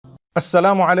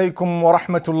Assalamu alaikum wa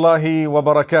rahmatullahi wa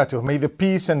barakatuh. May the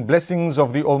peace and blessings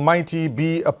of the Almighty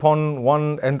be upon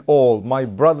one and all. My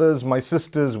brothers, my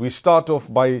sisters, we start off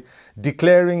by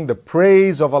declaring the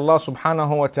praise of Allah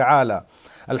subhanahu wa ta'ala.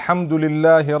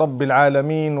 Alhamdulillahi Rabbil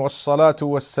Alameen,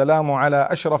 wassalatu wassalamu ala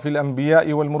ashrafil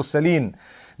anbiya'i wal mursaleen.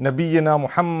 Nabiyyina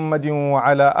Muhammadin wa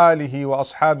ala alihi wa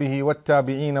ashabihi wa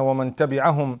tabi'ina wa man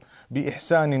tabi'ahum bi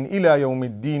ihsanin ila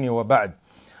yawmiddin wa ba'd.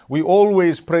 We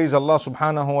always praise Allah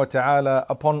subhanahu wa ta'ala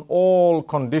upon all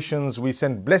conditions. We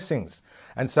send blessings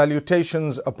and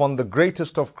salutations upon the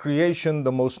greatest of creation,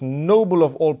 the most noble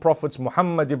of all prophets,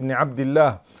 Muhammad ibn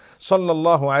Abdullah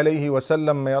sallallahu alayhi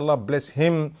wasallam. May Allah bless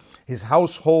him, his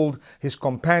household, his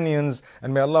companions,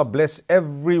 and may Allah bless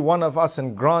every one of us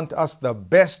and grant us the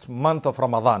best month of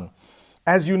Ramadan.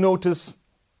 As you notice,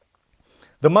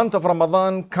 the month of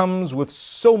Ramadan comes with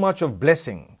so much of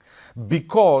blessing,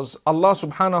 because Allah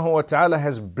subhanahu wa ta'ala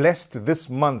has blessed this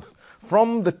month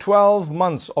from the 12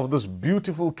 months of this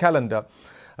beautiful calendar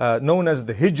known as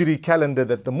the Hijri calendar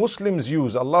that the Muslims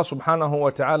use. Allah subhanahu wa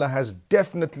ta'ala has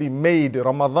definitely made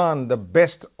Ramadan the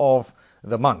best of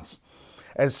the months.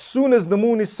 As soon as the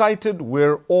moon is sighted,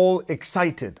 we're all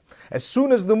excited. As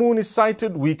soon as the moon is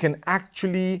sighted, we can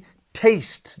actually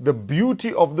taste the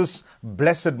beauty of this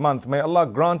blessed month. May Allah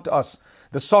grant us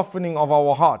the softening of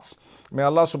our hearts. May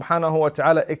Allah subhanahu wa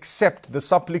ta'ala accept the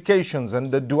supplications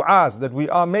and the du'as that we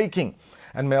are making.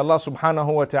 And may Allah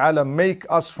subhanahu wa ta'ala make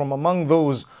us from among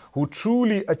those who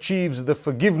truly achieves the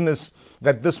forgiveness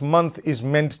that this month is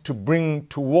meant to bring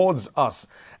towards us,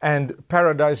 and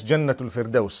paradise Jannatul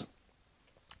Firdaus.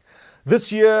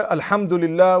 This year,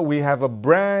 alhamdulillah, we have a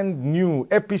brand new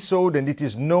episode, and it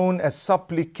is known as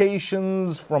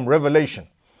Supplications from Revelation.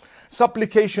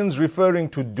 Supplications referring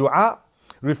to dua,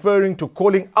 referring to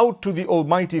calling out to the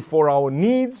Almighty for our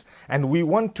needs, and we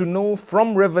want to know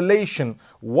from revelation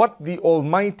what the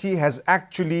Almighty has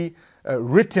actually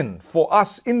written for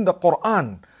us in the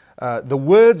Quran. The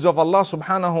words of Allah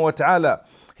subhanahu wa ta'ala.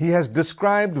 He has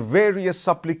described various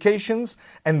supplications,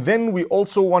 and then we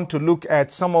also want to look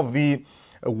at some of the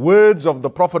words of the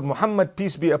Prophet Muhammad,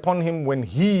 peace be upon him, when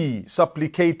he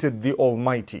supplicated the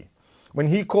Almighty, when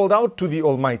he called out to the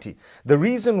Almighty. The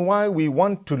reason why we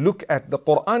want to look at the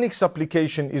Quranic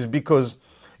supplication is because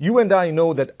you and I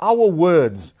know that our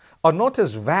words are not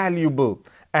as valuable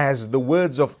as the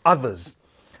words of others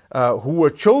who were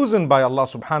chosen by Allah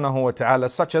subhanahu wa ta'ala,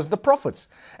 such as the prophets,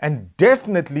 and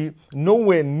definitely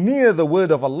nowhere near the word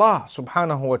of Allah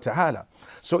subhanahu wa ta'ala.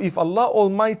 So if Allah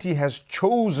Almighty has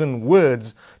chosen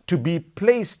words to be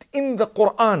placed in the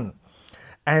Quran,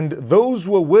 and those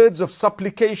were words of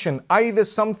supplication, either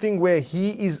something where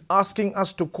He is asking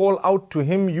us to call out to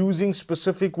Him using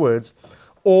specific words,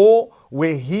 or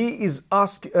where He is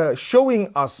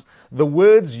showing us the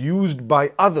words used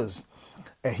by others.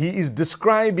 He is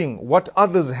describing what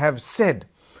others have said.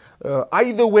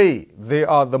 Either way, they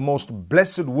are the most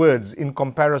blessed words in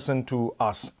comparison to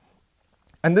us.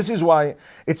 And this is why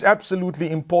it's absolutely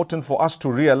important for us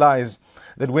to realize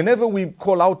that whenever we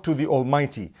call out to the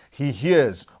Almighty, He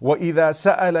hears. وَإِذَا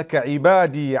سَأَلَكَ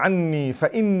عِبَادِي عَنِّي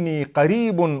فَإِنِّي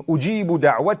قَرِيبٌ أُجِيبُ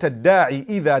دَعْوَةَ الدَّاعِ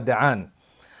إِذَا دَعَانِ.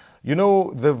 You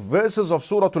know, the verses of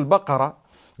Surah Al-Baqarah,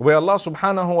 where Allah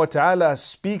subhanahu wa ta'ala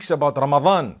speaks about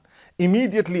Ramadan,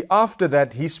 immediately after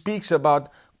that, He speaks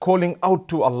about calling out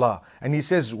to Allah. And He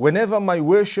says, whenever my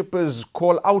worshippers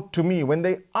call out to me, when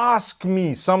they ask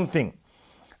me something,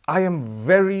 I am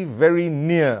very, very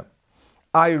near.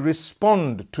 I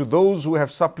respond to those who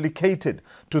have supplicated,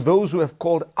 to those who have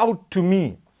called out to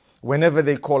me whenever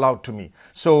they call out to me.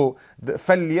 So,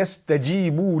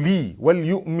 فَلْيَسْتَجِيبُوا لِي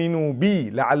وَلْيُؤْمِنُوا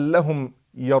بِي لَعَلَّهُمْ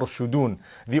يَرْشُدُونَ.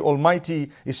 The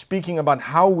Almighty is speaking about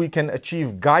how we can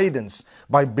achieve guidance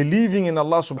by believing in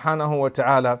Allah subhanahu wa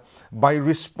ta'ala, by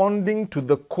responding to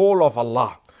the call of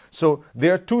Allah. So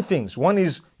there are two things. One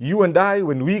is you and I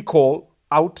when we call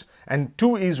out, and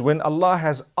two is when Allah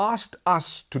has asked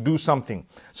us to do something.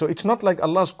 So it's not like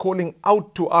Allah's calling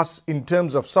out to us in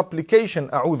terms of supplication,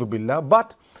 a'udhu billah,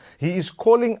 but He is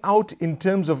calling out in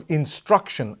terms of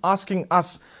instruction, asking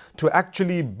us to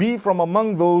actually be from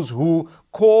among those who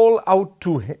call out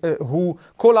to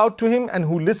Him and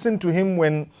who listen to Him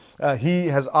when He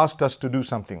has asked us to do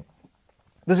something.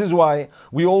 This is why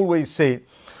we always say,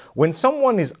 when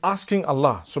someone is asking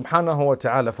Allah subhanahu wa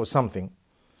ta'ala for something,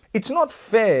 it's not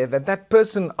fair that that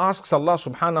person asks Allah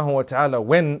subhanahu wa ta'ala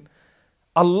when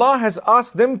Allah has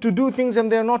asked them to do things and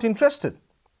they're not interested.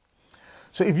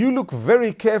 So if you look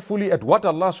very carefully at what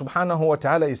Allah subhanahu wa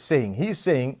ta'ala is saying, He is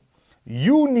saying,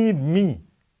 you need me,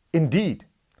 indeed.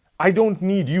 I don't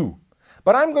need you.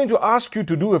 But I'm going to ask you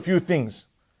to do a few things.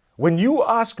 When you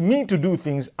ask me to do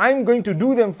things, I'm going to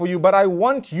do them for you, but I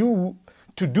want you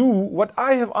to do what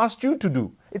I have asked you to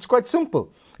do. It's quite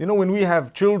simple. You know, when we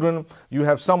have children, you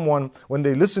have someone, when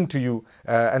they listen to you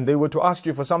and they were to ask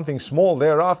you for something small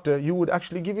thereafter, you would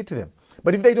actually give it to them.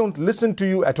 But if they don't listen to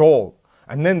you at all,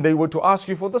 and then they were to ask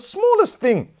you for the smallest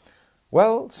thing,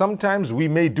 well, sometimes we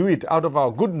may do it out of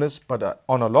our goodness, but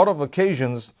on a lot of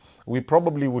occasions, we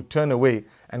probably would turn away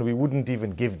and we wouldn't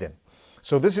even give them.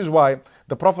 So this is why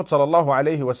the Prophet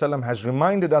ﷺ has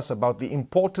reminded us about the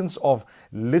importance of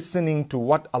listening to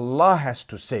what Allah has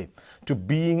to say, to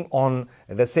being on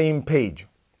the same page.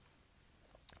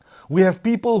 We have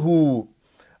people who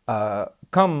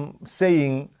come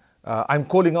saying, I'm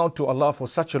calling out to Allah for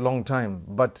such a long time,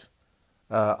 but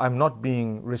I'm not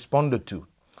being responded to.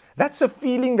 That's a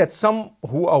feeling that some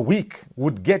who are weak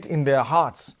would get in their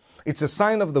hearts. It's a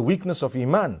sign of the weakness of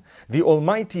Iman. The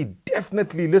Almighty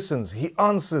definitely listens. He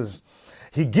answers.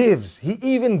 He gives. He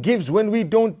even gives when we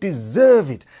don't deserve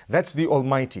it. That's the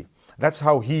Almighty. That's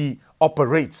how He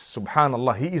operates.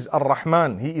 Subhanallah. He is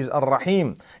Ar-Rahman. He is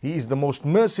Ar-Rahim. He is the most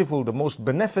merciful, the most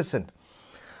beneficent.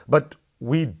 But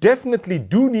we definitely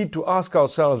do need to ask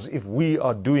ourselves if we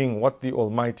are doing what the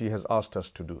Almighty has asked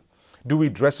us to do. Do we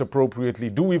dress appropriately?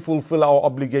 Do we fulfill our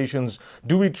obligations?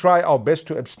 Do we try our best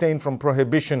to abstain from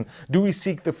prohibition? Do we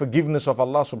seek the forgiveness of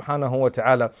Allah subhanahu wa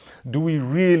ta'ala? Do we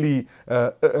really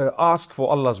ask for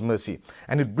Allah's mercy?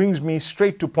 And it brings me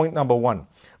straight to point number one.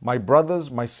 My brothers,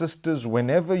 my sisters,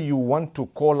 whenever you want to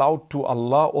call out to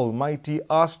Allah Almighty,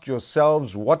 ask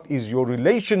yourselves, what is your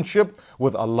relationship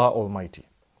with Allah Almighty?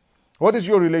 What is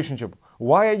your relationship?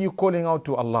 Why are you calling out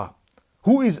to Allah?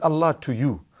 Who is Allah to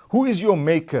you? Who is your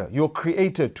maker, your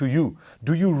creator to you?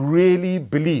 Do you really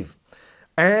believe?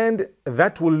 And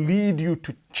that will lead you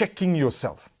to checking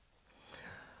yourself.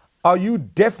 Are you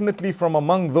definitely from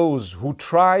among those who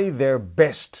try their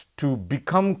best to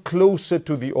become closer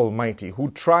to the Almighty,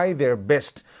 who try their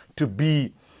best to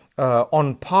be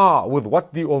on par with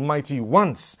what the Almighty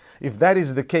wants? If that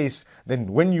is the case, then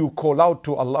when you call out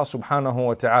to Allah subhanahu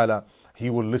wa ta'ala, He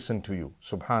will listen to you,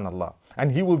 subhanallah.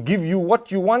 And He will give you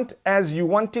what you want, as you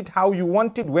want it, how you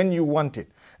want it, when you want it.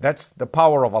 That's the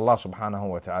power of Allah subhanahu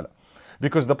wa ta'ala.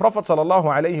 Because the Prophet sallallahu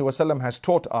alayhi wasallam has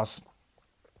taught us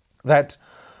that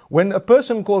when a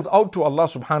person calls out to Allah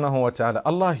subhanahu wa ta'ala,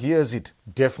 Allah hears it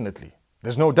definitely.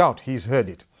 There's no doubt He's heard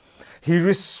it. He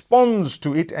responds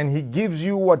to it and He gives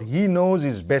you what He knows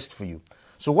is best for you.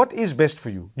 So what is best for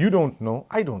you? You don't know,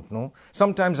 I don't know.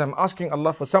 Sometimes I'm asking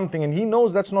Allah for something and He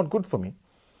knows that's not good for me.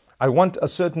 I want a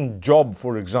certain job,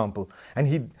 for example, and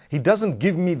he doesn't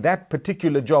give me that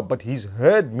particular job, but He's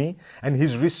heard me and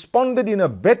He's responded in a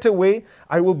better way.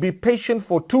 I will be patient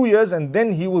for 2 years and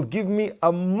then He will give me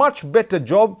a much better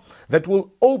job that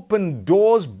will open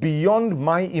doors beyond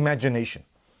my imagination.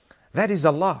 That is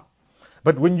Allah.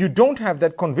 But when you don't have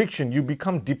that conviction, you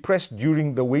become depressed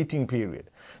during the waiting period.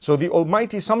 So the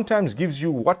Almighty sometimes gives you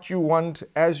what you want,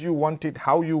 as you want it,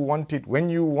 how you want it, when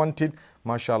you want it.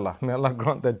 MashaAllah, may Allah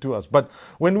grant that to us. But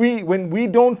when we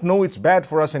don't know it's bad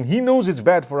for us and He knows it's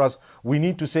bad for us, we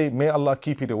need to say, may Allah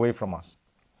keep it away from us.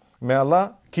 May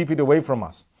Allah keep it away from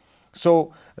us.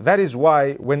 So that is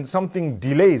why when something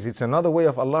delays, it's another way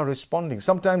of Allah responding.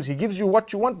 Sometimes He gives you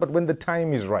what you want, but when the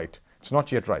time is right, it's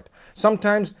not yet right.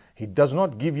 Sometimes He does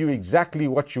not give you exactly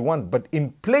what you want, but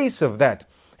in place of that,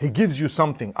 He gives you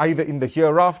something, either in the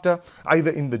hereafter,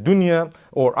 either in the dunya,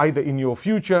 or either in your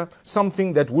future,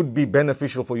 something that would be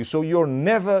beneficial for you. So you're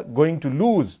never going to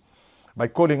lose by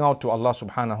calling out to Allah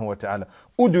subhanahu wa ta'ala.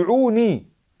 Ud'uni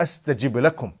astajib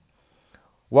lakum.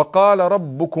 Wa qala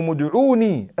rabbukum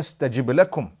ud'uni astajib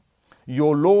lakum.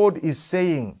 Your Lord is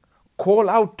saying, call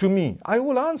out to me, I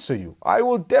will answer you. I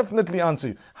will definitely answer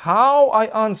you. How I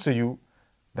answer you,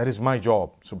 that is my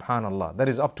job, subhanallah. That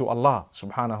is up to Allah,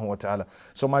 subhanahu wa ta'ala.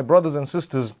 So my brothers and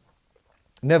sisters,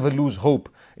 never lose hope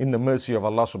in the mercy of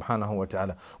Allah, subhanahu wa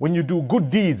ta'ala. When you do good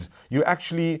deeds, you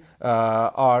actually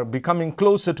are becoming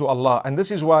closer to Allah. And this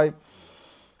is why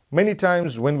many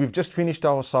times when we've just finished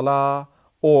our salah,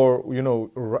 or, you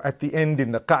know, at the end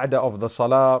in the qa'dah of the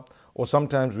salah, or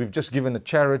sometimes we've just given a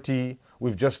charity,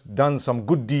 we've just done some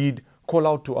good deed, call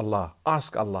out to Allah,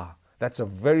 ask Allah. That's a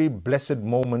very blessed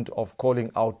moment of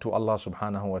calling out to Allah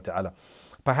subhanahu wa ta'ala.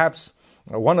 Perhaps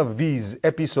one of these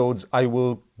episodes I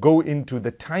will go into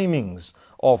the timings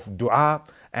of dua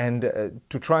and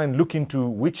to try and look into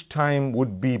which time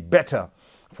would be better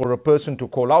for a person to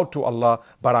call out to Allah.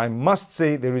 But I must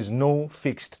say there is no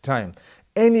fixed time.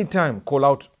 Anytime call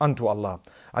out unto Allah.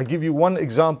 I give you one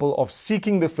example of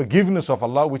seeking the forgiveness of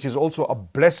Allah, which is also a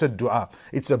blessed dua.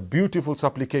 It's a beautiful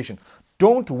supplication.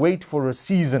 Don't wait for a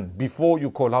season before you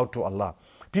call out to Allah.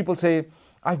 People say,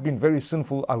 I've been very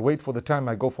sinful, I'll wait for the time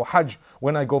I go for Hajj.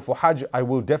 When I go for Hajj, I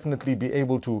will definitely be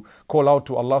able to call out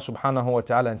to Allah subhanahu wa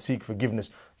ta'ala and seek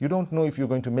forgiveness. You don't know if you're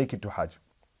going to make it to Hajj.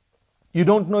 You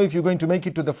don't know if you're going to make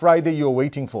it to the Friday you're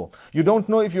waiting for. You don't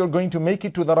know if you're going to make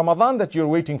it to the Ramadan that you're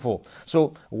waiting for.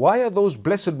 So why are those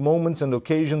blessed moments and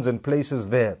occasions and places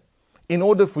there? In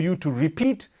order for you to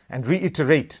repeat and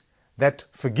reiterate that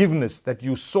forgiveness that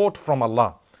you sought from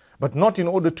Allah, but not in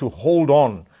order to hold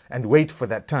on and wait for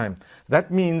that time.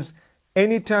 That means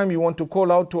anytime you want to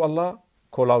call out to Allah,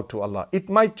 call out to Allah. It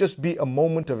might just be a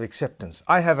moment of acceptance.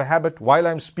 I have a habit, while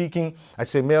I'm speaking, I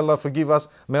say, may Allah forgive us,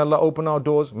 may Allah open our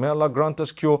doors, may Allah grant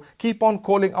us cure. Keep on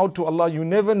calling out to Allah. You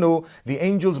never know, the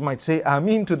angels might say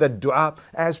Ameen to that dua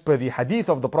as per the hadith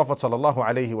of the Prophet sallallahu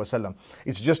alaihi wasallam.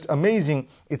 It's just amazing.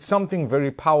 It's something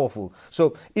very powerful.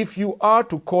 So if you are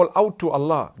to call out to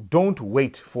Allah, don't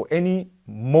wait for any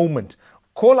moment.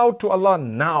 Call out to Allah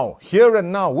now, here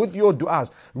and now, with your du'as.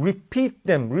 Repeat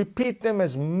them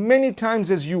as many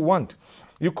times as you want.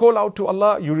 You call out to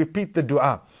Allah, you repeat the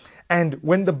du'a. And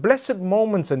when the blessed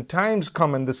moments and times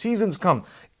come and the seasons come,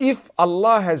 if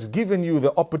Allah has given you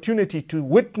the opportunity to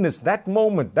witness that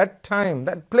moment, that time,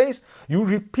 that place, you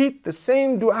repeat the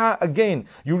same dua again.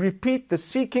 You repeat the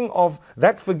seeking of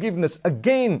that forgiveness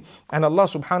again. And Allah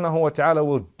subhanahu wa ta'ala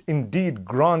will indeed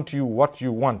grant you what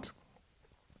you want.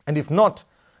 And if not,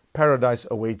 paradise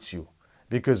awaits you.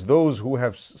 Because those who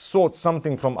have sought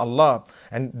something from Allah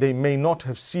and they may not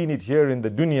have seen it here in the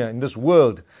dunya, in this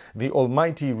world, the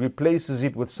Almighty replaces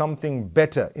it with something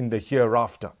better in the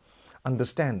hereafter.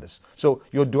 Understand this. So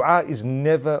your dua is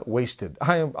never wasted.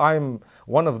 I am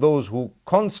one of those who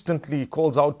constantly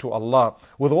calls out to Allah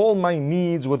with all my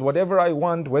needs, with whatever I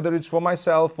want, whether it's for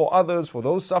myself, for others, for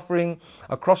those suffering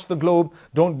across the globe.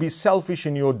 Don't be selfish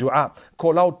in your dua.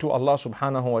 Call out to Allah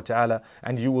subhanahu wa ta'ala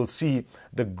and you will see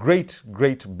the great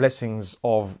blessings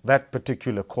of that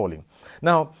particular calling.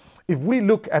 Now, if we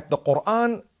look at the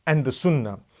Quran and the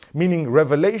Sunnah, meaning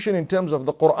revelation in terms of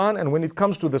the Quran, and when it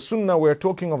comes to the Sunnah, we're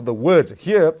talking of the words.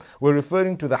 Here, we're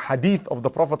referring to the hadith of the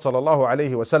Prophet sallallahu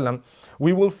alaihi wasallam.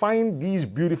 We will find these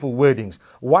beautiful wordings.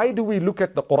 Why do we look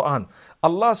at the Quran?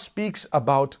 Allah speaks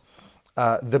about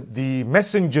the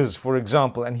messengers, for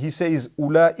example, and He says,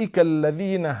 أُولَٰئِكَ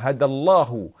الَّذِينَ هَدَى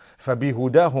اللَّهُ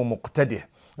فَبِهُدَاهُ مُقْتَدِهِ.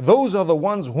 Those are the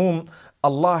ones whom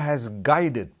Allah has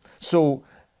guided. So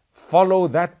follow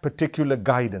that particular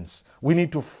guidance. We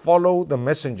need to follow the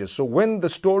messengers. So when the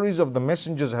stories of the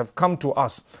messengers have come to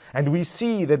us and we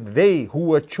see that they who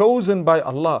were chosen by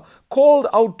Allah called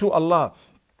out to Allah,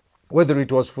 whether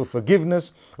it was for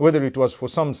forgiveness, whether it was for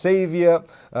some savior,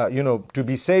 to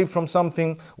be saved from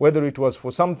something, whether it was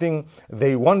for something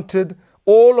they wanted,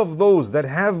 all of those that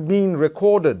have been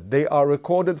recorded, they are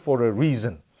recorded for a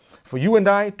reason. For you and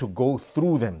I to go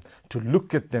through them, to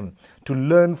look at them, to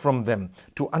learn from them,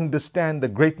 to understand the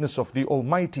greatness of the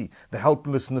Almighty, the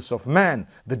helplessness of man,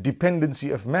 the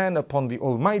dependency of man upon the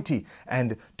Almighty,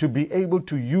 and to be able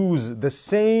to use the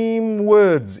same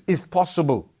words, if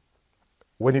possible,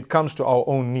 when it comes to our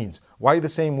own needs. Why the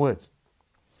same words?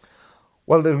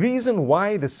 Well, the reason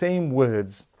why the same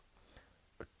words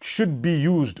should be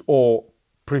used or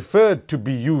preferred to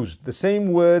be used, the same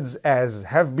words as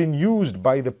have been used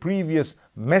by the previous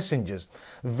messengers,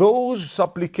 those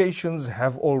supplications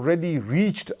have already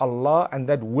reached Allah and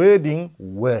that wording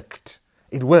worked.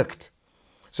 It worked.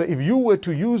 So if you were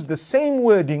to use the same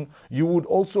wording, you would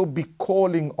also be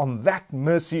calling on that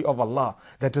mercy of Allah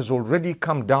that has already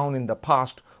come down in the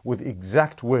past with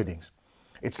exact wordings.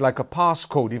 It's like a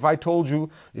passcode. If I told you,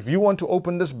 if you want to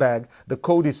open this bag, the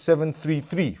code is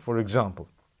 733, for example.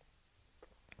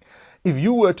 If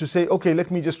you were to say, okay, let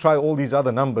me just try all these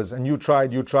other numbers, and you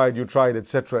tried,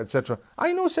 etc., etc.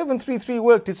 I know 733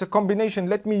 worked. It's a combination.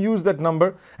 Let me use that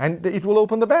number and it will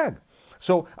open the bag.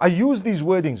 So I use these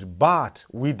wordings, but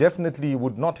we definitely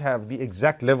would not have the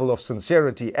exact level of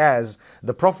sincerity as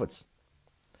the prophets.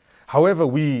 However,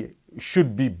 we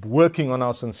should be working on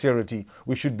our sincerity.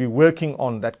 We should be working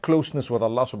on that closeness with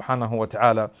Allah subhanahu wa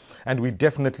ta'ala, and we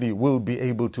definitely will be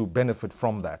able to benefit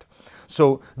from that.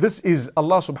 So this is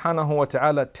Allah subhanahu wa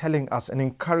ta'ala telling us and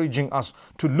encouraging us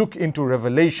to look into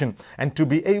revelation and to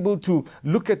be able to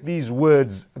look at these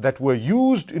words that were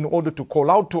used in order to call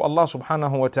out to Allah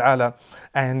subhanahu wa ta'ala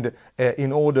and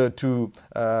in order to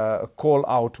call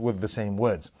out with the same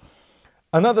words.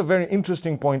 Another very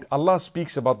interesting point, Allah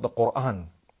speaks about the Quran.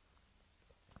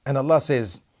 And Allah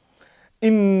says,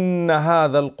 إِنَّ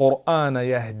هَذَا الْقُرْآنَ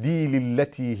يَهْدِي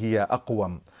لِلَّتِي هِيَ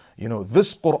أَقْوَمُ.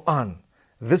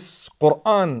 This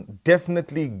Quran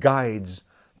definitely guides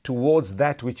towards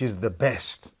that which is the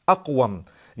best. Aqwam.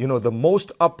 the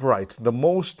most upright, the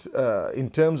most in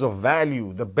terms of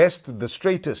value, the best, the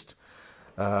straightest.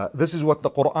 This is what the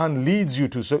Quran leads you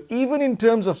to. So even in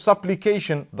terms of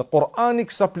supplication, the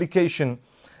Quranic supplication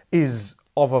is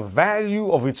of a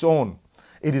value of its own.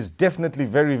 It is definitely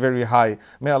very, very high.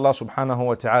 May Allah subhanahu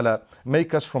wa ta'ala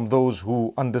make us from those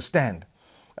who understand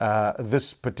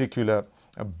this particular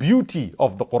beauty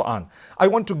of the Quran. I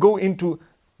want to go into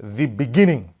the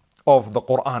beginning of the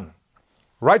Quran.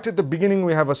 Right at the beginning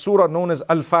we have a surah known as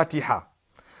Al-Fatiha.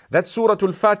 That Surah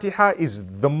Al-Fatiha is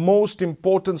the most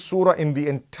important surah in the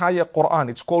entire Quran.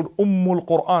 It's called Ummul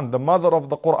Quran, the mother of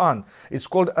the Quran. It's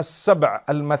called As-Sab'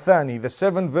 Al-Mathani, the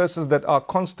 7 verses that are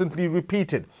constantly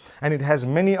repeated. And it has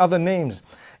many other names.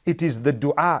 It is the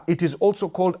dua. It is also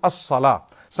called As-Salah.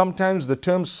 Sometimes the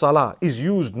term Salah is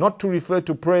used not to refer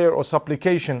to prayer or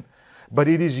supplication, but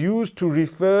it is used to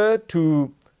refer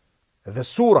to the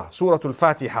surah, Surah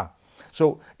Al-Fatiha.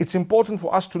 So it's important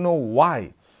for us to know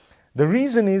why. The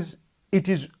reason is, it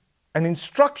is an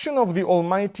instruction of the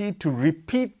Almighty to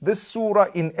repeat this surah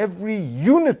in every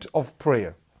unit of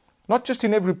prayer. Not just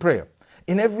in every prayer,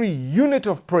 in every unit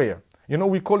of prayer.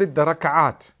 We call it the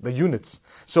raka'at, the units.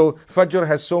 So Fajr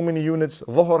has so many units,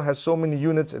 Dhuhr has so many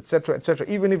units, etc., etc.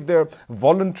 Even if they're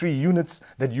voluntary units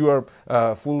that you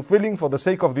are fulfilling for the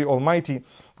sake of the Almighty,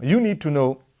 you need to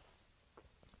know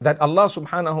that Allah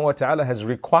subhanahu wa ta'ala has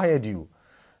required you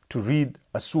to read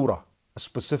a surah, a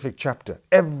specific chapter.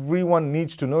 Everyone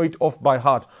needs to know it off by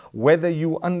heart, whether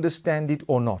you understand it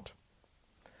or not.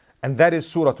 And that is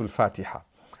Surah Al-Fatiha,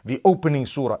 the opening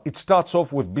surah. It starts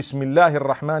off with Bismillahir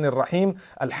Rahmanir Rahim,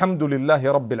 Alhamdulillahi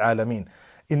Rabbil Alameen.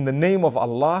 In the name of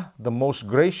Allah, the most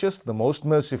gracious, the most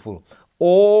merciful.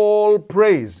 All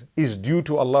praise is due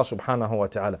to Allah subhanahu wa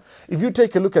ta'ala. If you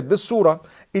take a look at this surah,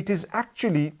 it is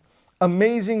actually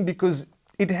amazing because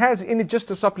it has in it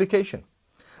just a supplication.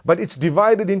 But it's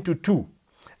divided into 2.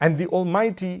 And the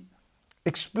Almighty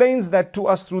explains that to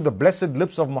us through the blessed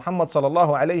lips of Muhammad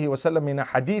sallallahu alayhi wasallam in a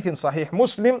hadith in Sahih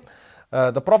Muslim.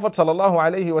 The Prophet sallallahu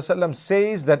alayhi wasallam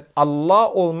says that Allah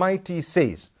Almighty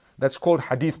says. That's called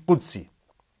Hadith Qudsi.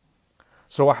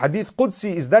 So a Hadith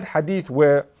Qudsi is that hadith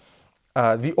where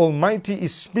the Almighty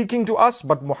is speaking to us,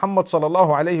 but Muhammad sallallahu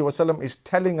alayhi wasallam is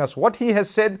telling us what he has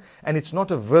said, and it's not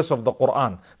a verse of the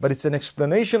Quran, but it's an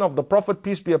explanation of the Prophet,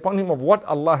 peace be upon him, of what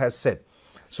Allah has said.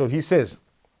 So he says,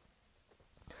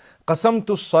 قَسَمْتُ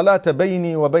الصَّلَاةَ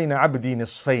بَيْنِي وَبَيْنَ عَبْدِي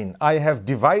نِصْفَيْنِ. I have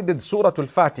divided Surah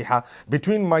Al-Fatiha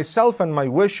between myself and my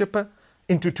worshipper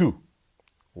into 2.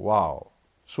 Wow.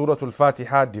 Surah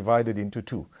Al-Fatiha divided into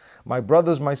 2. My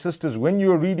brothers, my sisters, when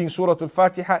you are reading Surah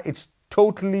Al-Fatiha, it's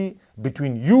totally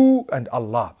between you and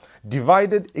Allah,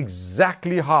 divided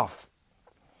exactly half.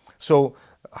 So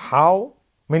how?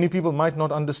 Many people might not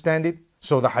understand it.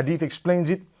 So the hadith explains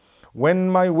it. When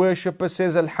my worshipper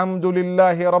says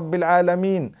Alhamdulillahi Rabbil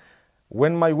Alameen,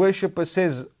 when my worshipper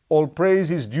says all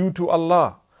praise is due to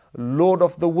Allah, Lord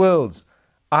of the worlds,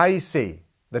 I say,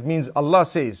 that means Allah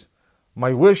says,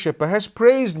 my worshipper has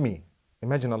praised me.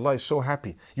 Imagine, Allah is so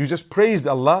happy. You just praised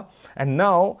Allah, and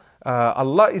now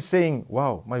Allah is saying,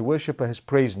 wow, my worshipper has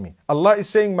praised me. Allah is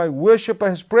saying, my worshipper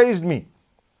has praised me.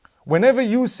 Whenever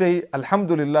you say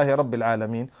Alhamdulillahi Rabbil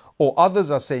Alameen, or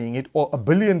others are saying it, or a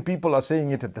billion people are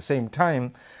saying it at the same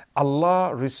time,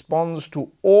 Allah responds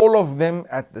to all of them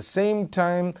at the same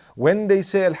time. When they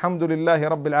say Alhamdulillahi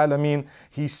Rabbil Alameen,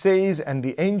 He says, and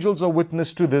the angels are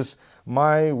witness to this,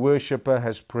 my worshipper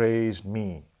has praised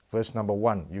me. Verse number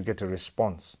 1, you get a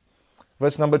response.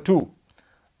 Verse number 2,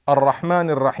 Ar-Rahman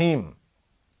Ar-Rahim.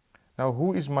 Now,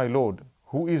 who is my Lord?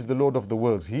 Who is the Lord of the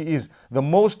worlds? He is the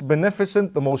most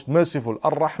beneficent, the most merciful.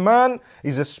 Ar-Rahman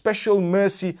is a special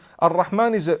mercy.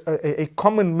 Ar-Rahman is a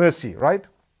common mercy, right?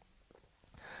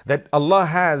 That Allah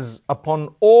has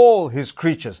upon all His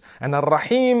creatures. And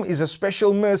Ar-Rahim is a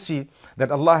special mercy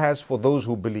that Allah has for those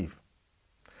who believe.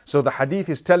 So the hadith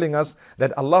is telling us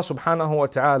that Allah subhanahu wa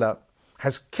ta'ala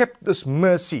has kept this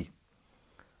mercy.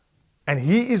 And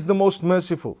He is the most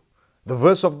merciful. The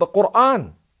verse of the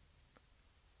Quran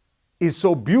is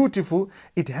so beautiful.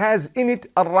 It has in it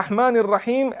Ar-Rahman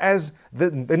Ar-Rahim as the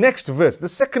next verse, the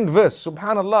second verse.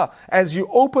 Subhanallah. As you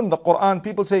open the Quran,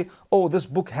 people say, oh, this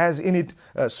book has in it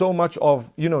so much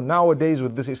of, nowadays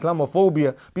with this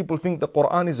Islamophobia, people think the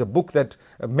Quran is a book that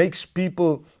makes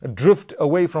people drift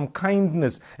away from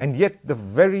kindness. And yet the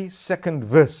very second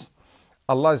verse,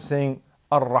 Allah is saying,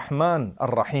 Ar-Rahman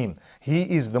Ar-Rahim. He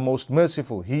is the most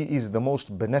merciful. He is the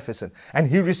most beneficent. And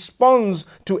He responds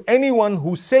to anyone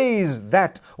who says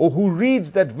that or who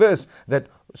reads that verse, that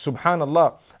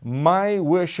Subhanallah, my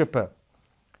worshipper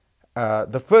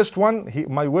The first one,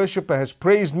 my worshipper has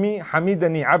praised me,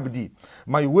 hamidani abdi.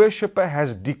 My worshipper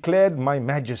has declared my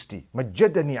majesty,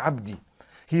 majjadani abdi.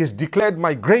 He has declared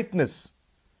my greatness.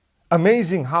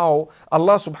 Amazing how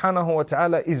Allah subhanahu wa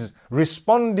ta'ala is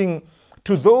responding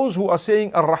to those who are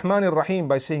saying Ar-Rahman Ar-Rahim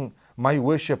by saying, my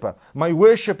worshipper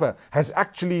has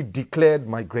actually declared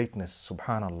my greatness.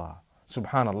 Subhanallah,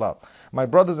 subhanallah. My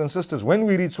brothers and sisters, when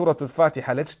we read Surah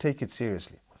Al-Fatiha, let's take it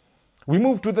seriously. We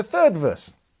move to the third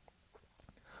verse.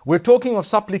 We're talking of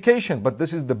supplication, but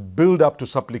this is the build up to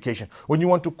supplication. When you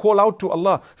want to call out to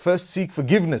Allah, first seek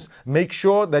forgiveness. Make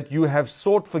sure that you have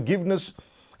sought forgiveness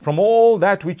from all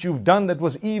that which you've done that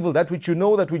was evil, that which you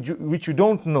know, that which you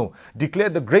don't know. Declare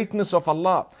the greatness of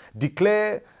Allah.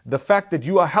 Declare the fact that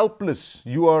you are helpless.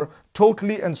 You are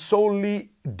totally and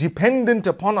solely dependent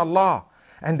upon Allah.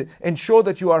 And ensure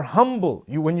that you are humble.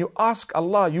 When you ask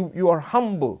Allah, you are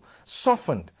humble,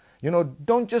 softened.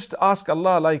 Don't just ask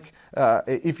Allah like,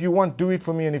 if you want, do it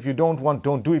for me, and if you don't want,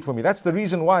 don't do it for me. That's the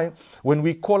reason why when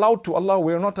we call out to Allah,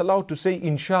 we're not allowed to say,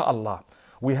 Insha'Allah.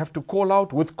 We have to call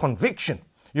out with conviction.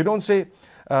 You don't say,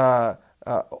 oh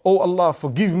Allah,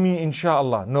 forgive me,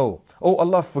 Insha'Allah. No. Oh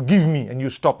Allah, forgive me, and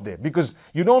you stop there. Because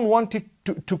you don't want it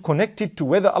to connect it to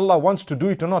whether Allah wants to do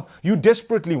it or not. You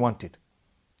desperately want it.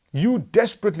 You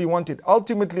desperately want it.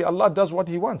 Ultimately, Allah does what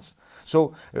He wants.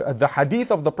 So the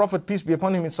hadith of the Prophet, peace be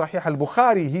upon him, in Sahih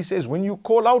al-Bukhari, he says, when you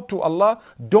call out to Allah,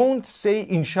 don't say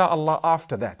Insha'Allah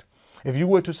after that. If you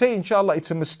were to say Insha'Allah, it's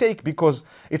a mistake, because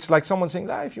it's like someone saying,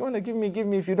 if you want to give me, give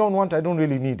me. If you don't want, I don't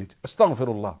really need it.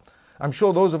 Astaghfirullah. I'm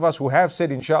sure those of us who have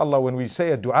said Insha'Allah, when we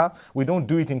say a dua, we don't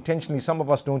do it intentionally. Some of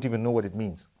us don't even know what it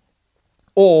means.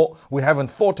 Or we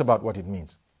haven't thought about what it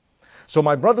means. So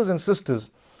my brothers and sisters,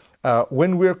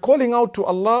 when we're calling out to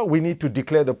Allah, we need to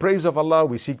declare the praise of Allah.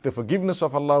 We seek the forgiveness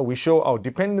of Allah. We show our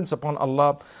dependence upon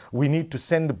Allah. We need to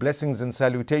send blessings and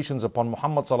salutations upon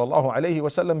Muhammad sallallahu alaihi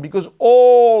wasallam, because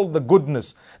all the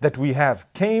goodness that we have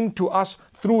came to us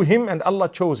through him, and Allah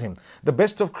chose him. The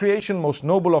best of creation, most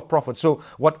noble of prophets. So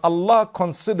what Allah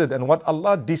considered and what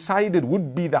Allah decided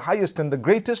would be the highest and the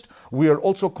greatest, we are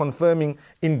also confirming,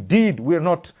 indeed, we're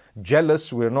not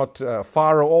jealous, we're not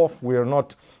far off, we're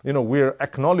not, we're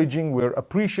acknowledging, we're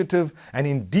appreciative, and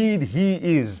indeed He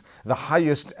is the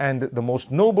highest and the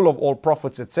most noble of all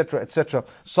prophets, etc., etc.,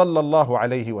 sallallahu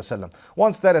alayhi wasallam.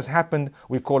 Once that has happened,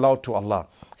 we call out to Allah.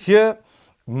 Here,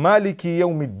 Maliki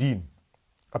Yawmiddin.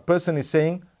 A person is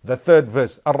saying the third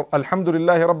verse,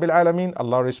 Alhamdulillahi Rabbil Alameen.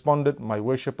 Allah responded, my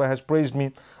worshipper has praised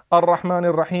me. Ar-Rahman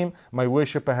Ar-Rahim, my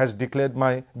worshipper has declared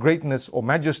my greatness or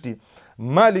majesty.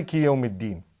 Maliki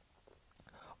Yawmiddin.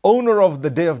 Owner of the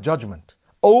day of judgment.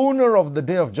 Owner of the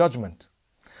day of judgment.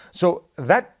 So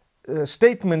that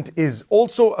statement is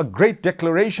also a great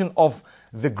declaration of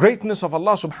the greatness of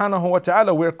Allah subhanahu wa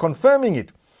ta'ala. We're confirming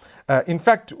it. In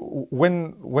fact,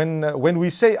 when we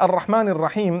say Ar-Rahman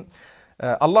Ar-Rahim,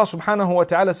 Allah subhanahu wa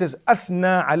ta'ala says,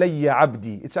 Athna alayya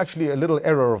abdi. It's actually a little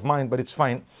error of mine, but it's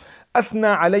fine.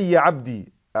 Athna alayya abdi.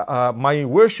 My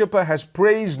worshipper has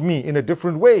praised me in a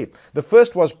different way. The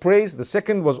first was praise. The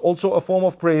second was also a form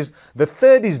of praise. The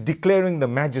third is declaring the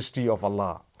majesty of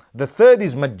Allah. The third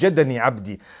is Majjadani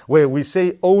Abdi, where we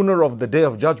say owner of the day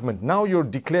of judgment. Now you're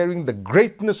declaring the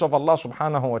greatness of Allah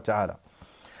subhanahu wa ta'ala.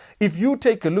 If you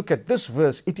take a look at this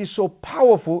verse, it is so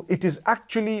powerful. It is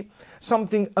actually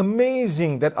something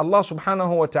amazing that Allah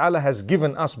subhanahu wa ta'ala has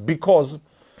given us, because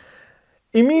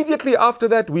immediately after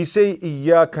that we say,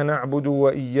 Iyyaka na'budu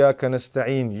wa iyyaka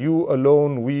nasta'een. You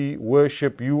alone we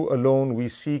worship, you alone we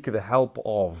seek the help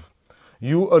of.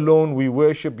 You alone we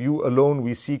worship, you alone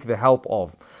we seek the help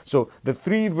of. So the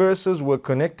three verses were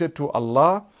connected to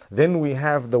Allah. Then we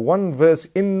have the one verse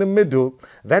in the middle.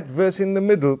 That verse in the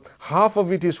middle, half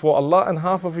of it is for Allah and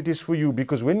half of it is for you.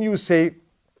 Because when you say,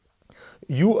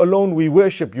 you alone we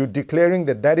worship, you're declaring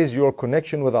that that is your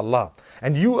connection with Allah.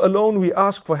 And you alone we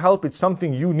ask for help, it's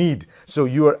something you need. So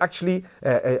you are actually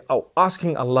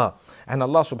asking Allah. And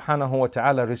Allah subhanahu wa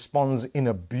ta'ala responds in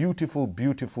a beautiful,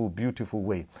 beautiful, beautiful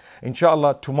way.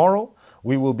 Inshallah, tomorrow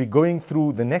we will be going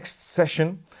through the next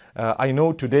session. I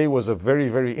know today was a very,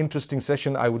 very interesting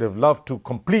session. I would have loved to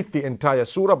complete the entire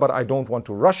surah, but I don't want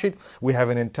to rush it. We have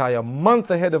an entire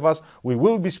month ahead of us. We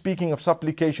will be speaking of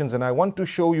supplications, and I want to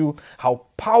show you how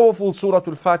powerful Surah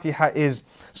Al-Fatiha is.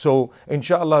 So,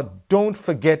 inshallah, don't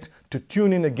forget to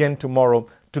tune in again tomorrow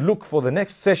to look for the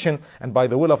next session. And by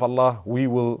the will of Allah, we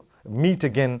will meet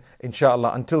again,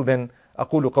 inshallah. Until then,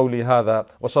 أقول قولي هذا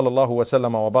وصلى الله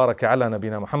وسلم وبارك على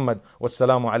نبينا محمد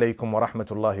والسلام عليكم ورحمة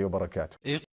الله وبركاته.